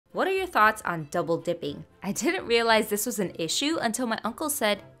What are your thoughts on double dipping? I didn't realize this was an issue until my uncle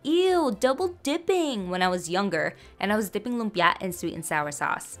said, "Ew, double dipping," when I was younger and I was dipping lumpia in sweet and sour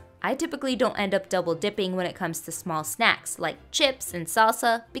sauce. I typically don't end up double dipping when it comes to small snacks like chips and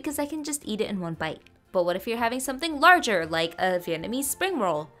salsa because I can just eat it in one bite. But what if you're having something larger like a Vietnamese spring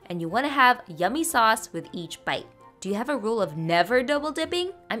roll and you want to have yummy sauce with each bite? Do you have a rule of never double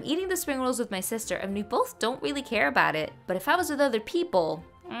dipping? I'm eating the spring rolls with my sister and we both don't really care about it. But if I was with other people,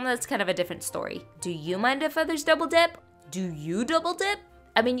 that's kind of a different story. Do you mind if others double dip? Do you double dip?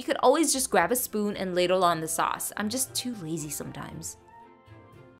 I mean, you could always just grab a spoon and ladle on the sauce. I'm just too lazy sometimes.